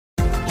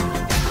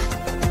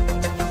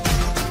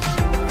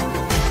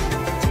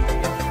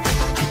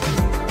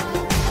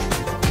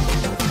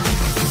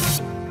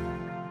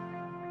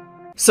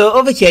So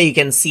over here you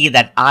can see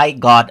that I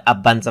got a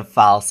bunch of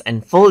files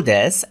and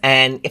folders,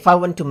 and if I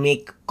want to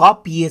make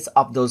copies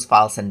of those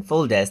files and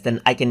folders,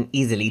 then I can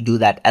easily do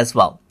that as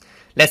well.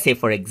 Let's say,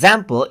 for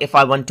example, if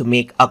I want to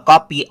make a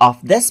copy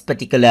of this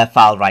particular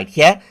file right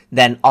here,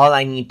 then all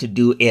I need to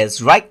do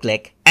is right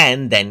click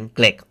and then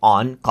click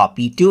on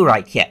copy to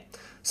right here.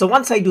 So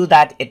once I do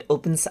that, it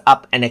opens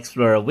up an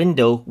Explorer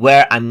window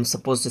where I'm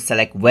supposed to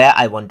select where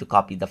I want to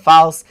copy the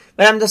files,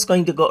 but I'm just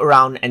going to go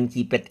around and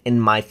keep it in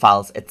my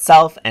files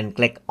itself and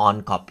click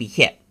on copy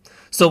here.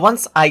 So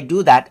once I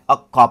do that, a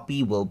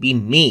copy will be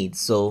made.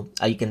 So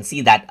you can see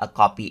that a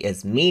copy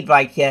is made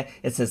right here.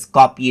 It says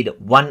copied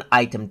one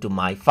item to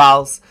my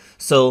files.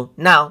 So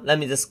now let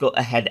me just go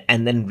ahead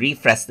and then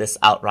refresh this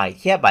out right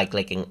here by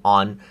clicking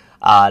on,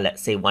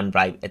 let's say,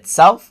 OneDrive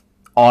itself.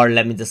 Or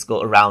let me just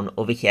go around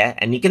over here,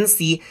 and you can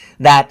see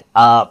that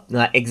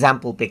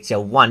example picture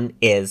 1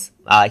 is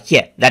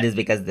here. That is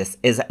because this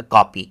is a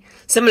copy.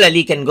 Similarly,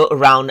 you can go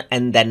around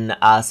and then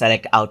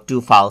select out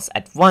 2 files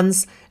at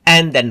once,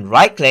 and then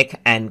right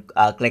click and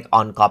click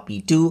on copy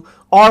to,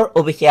 or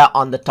over here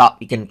on the top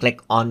you can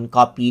click on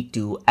copy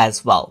to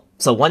as well.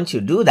 So once you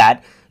do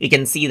that, you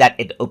can see that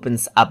it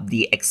opens up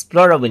the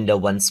Explorer window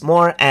once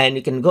more, and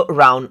you can go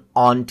around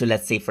on to,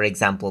 let's say, for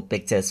example,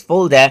 pictures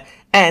folder,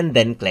 and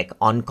then click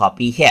on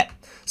copy here.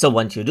 So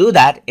once you do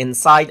that,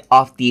 inside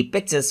of the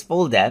pictures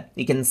folder,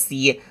 you can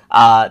see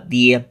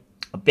the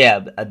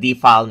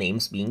file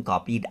names being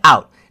copied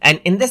out. And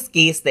in this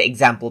case, the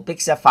example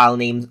picture file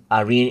name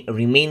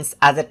remains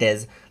as it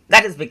is.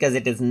 That is because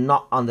it is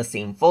not on the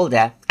same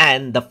folder,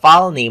 and the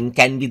file name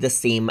can be the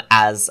same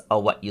as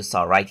what you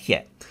saw right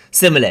here.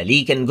 Similarly,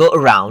 you can go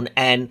around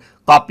and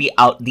copy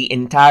out the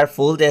entire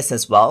folders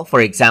as well. For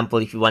example,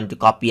 if you want to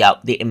copy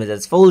out the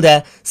images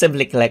folder,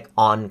 simply click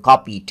on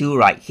copy to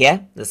right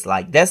here, just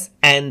like this,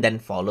 and then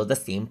follow the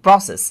same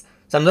process.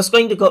 So I'm just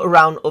going to go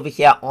around over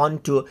here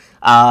onto,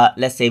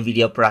 let's say,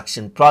 video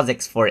production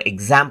projects, for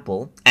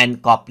example,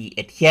 and copy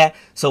it here.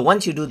 So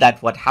once you do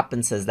that, what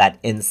happens is that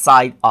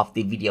inside of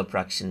the video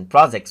production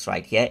projects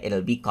right here,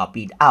 it'll be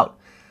copied out.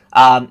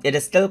 It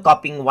is still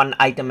copying one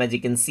item, as you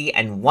can see,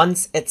 and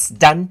once it's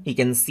done, you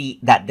can see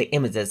that the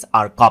images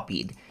are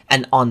copied,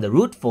 and on the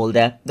root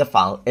folder, the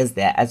file is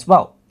there as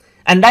well.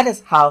 And that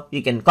is how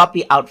you can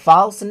copy out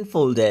files and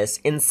folders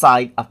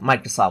inside of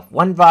Microsoft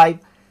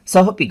OneDrive.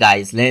 So I hope you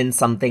guys learned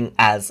something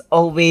as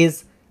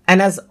always,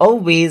 and as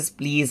always,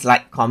 please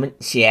like,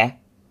 comment, share,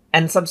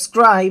 and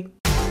subscribe.